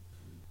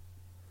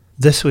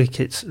This week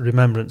it's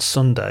Remembrance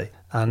Sunday,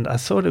 and I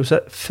thought it was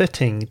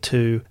fitting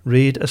to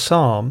read a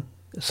psalm,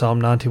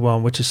 Psalm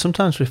 91, which is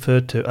sometimes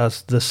referred to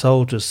as the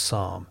Soldier's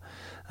Psalm,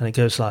 and it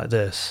goes like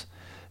this: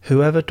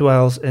 Whoever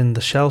dwells in the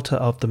shelter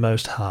of the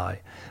Most High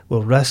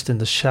will rest in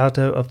the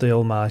shadow of the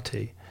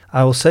Almighty.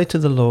 I will say to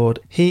the Lord,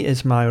 He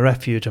is my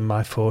refuge and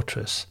my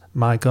fortress,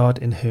 my God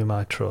in whom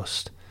I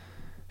trust.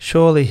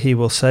 Surely he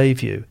will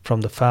save you from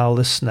the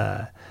foulest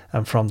snare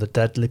and from the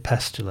deadly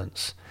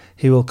pestilence.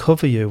 He will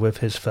cover you with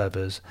his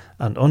feathers,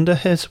 and under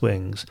his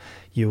wings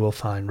you will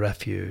find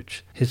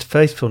refuge. His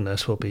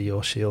faithfulness will be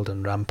your shield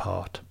and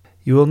rampart.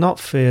 You will not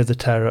fear the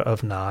terror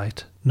of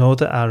night, nor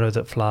the arrow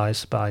that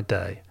flies by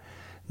day,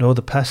 nor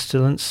the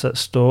pestilence that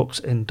stalks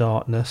in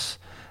darkness,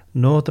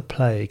 nor the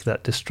plague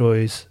that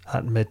destroys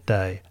at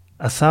midday.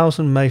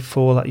 1,000 may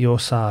fall at your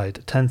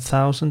side,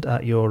 10,000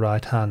 at your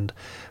right hand,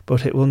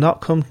 but it will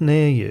not come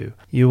near you.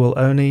 You will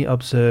only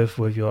observe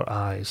with your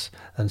eyes,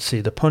 and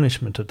see the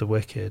punishment of the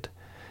wicked.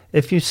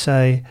 If you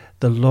say,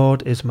 The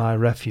Lord is my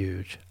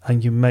refuge,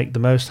 and you make the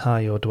Most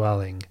High your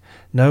dwelling,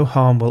 no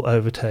harm will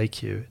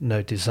overtake you,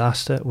 no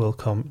disaster will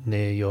come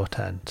near your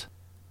tent.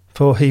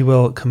 For he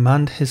will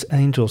command his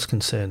angels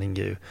concerning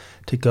you,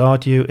 to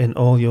guard you in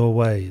all your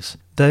ways.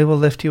 They will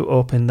lift you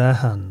up in their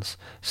hands,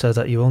 so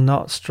that you will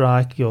not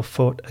strike your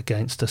foot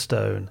against a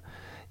stone.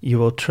 You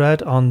will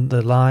tread on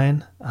the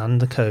lion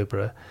and the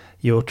cobra.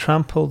 You will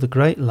trample the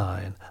great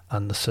lion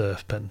and the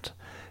serpent.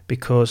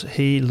 Because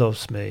he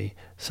loves me,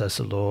 says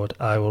the Lord,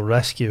 I will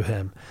rescue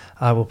him.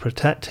 I will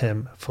protect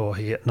him, for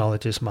he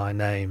acknowledges my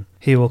name.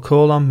 He will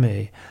call on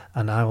me,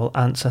 and I will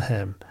answer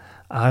him.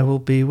 I will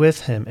be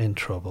with him in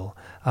trouble.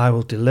 I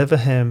will deliver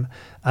him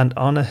and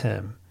honor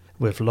him.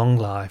 With long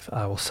life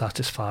I will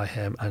satisfy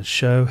him and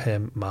show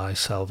him my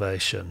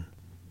salvation.